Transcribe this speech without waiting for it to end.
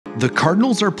The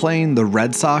Cardinals are playing the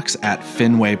Red Sox at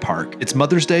Fenway Park. It's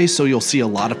Mother's Day, so you'll see a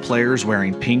lot of players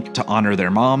wearing pink to honor their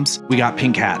moms. We got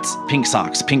pink hats, pink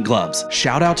socks, pink gloves.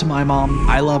 Shout out to my mom.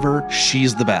 I love her.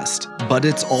 She's the best. But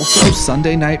it's also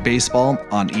Sunday Night Baseball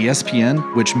on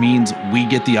ESPN, which means we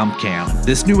get the Ump Cam.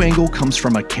 This new angle comes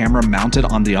from a camera mounted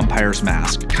on the umpire's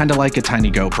mask, kind of like a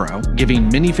tiny GoPro, giving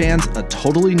mini fans a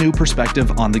totally new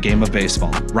perspective on the game of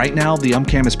baseball. Right now, the Ump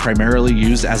Cam is primarily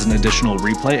used as an additional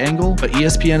replay angle, but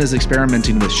ESPN is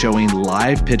experimenting with showing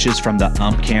live pitches from the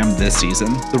Ump Cam this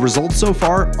season. The results so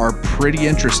far are pretty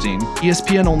interesting.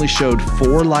 ESPN only showed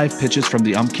 4 live pitches from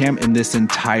the Ump Cam in this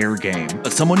entire game,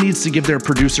 but someone needs to give their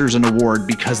producers an award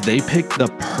because they picked the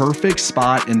perfect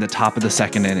spot in the top of the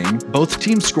second inning. Both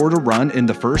teams scored a run in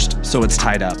the first, so it's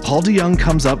tied up. Paul DeJong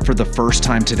comes up for the first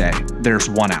time today. There's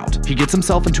 1 out. He gets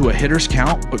himself into a hitter's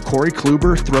count, but Corey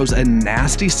Kluber throws a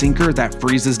nasty sinker that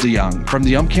freezes DeJong. From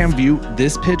the Ump Cam view,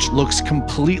 this pitch looks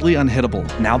completely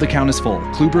unhittable. Now the count is full.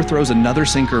 Kluber throws another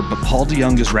sinker, but Paul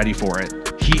DeJong is ready for it.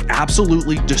 He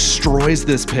absolutely destroys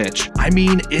this pitch. I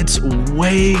mean, it's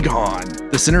way gone.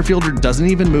 The center fielder doesn't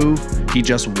even move. He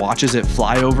just watches it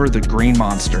fly over the green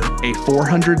monster. A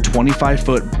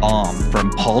 425-foot bomb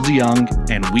from Paul DeJong,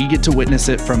 and we get to witness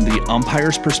it from the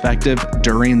umpire's perspective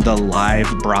during the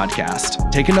live broadcast.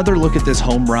 Take another look at this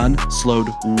home run, slowed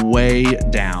way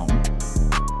down.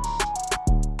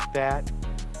 That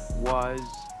was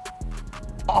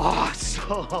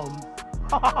awesome.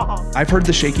 I've heard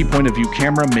the shaky point of view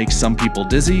camera makes some people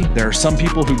dizzy. There are some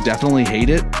people who definitely hate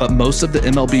it, but most of the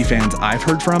MLB fans I've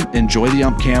heard from enjoy the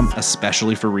Ump Cam,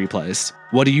 especially for replays.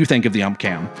 What do you think of the Ump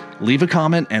Cam? Leave a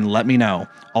comment and let me know.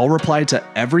 I'll reply to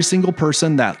every single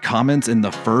person that comments in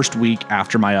the first week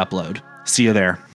after my upload. See you there.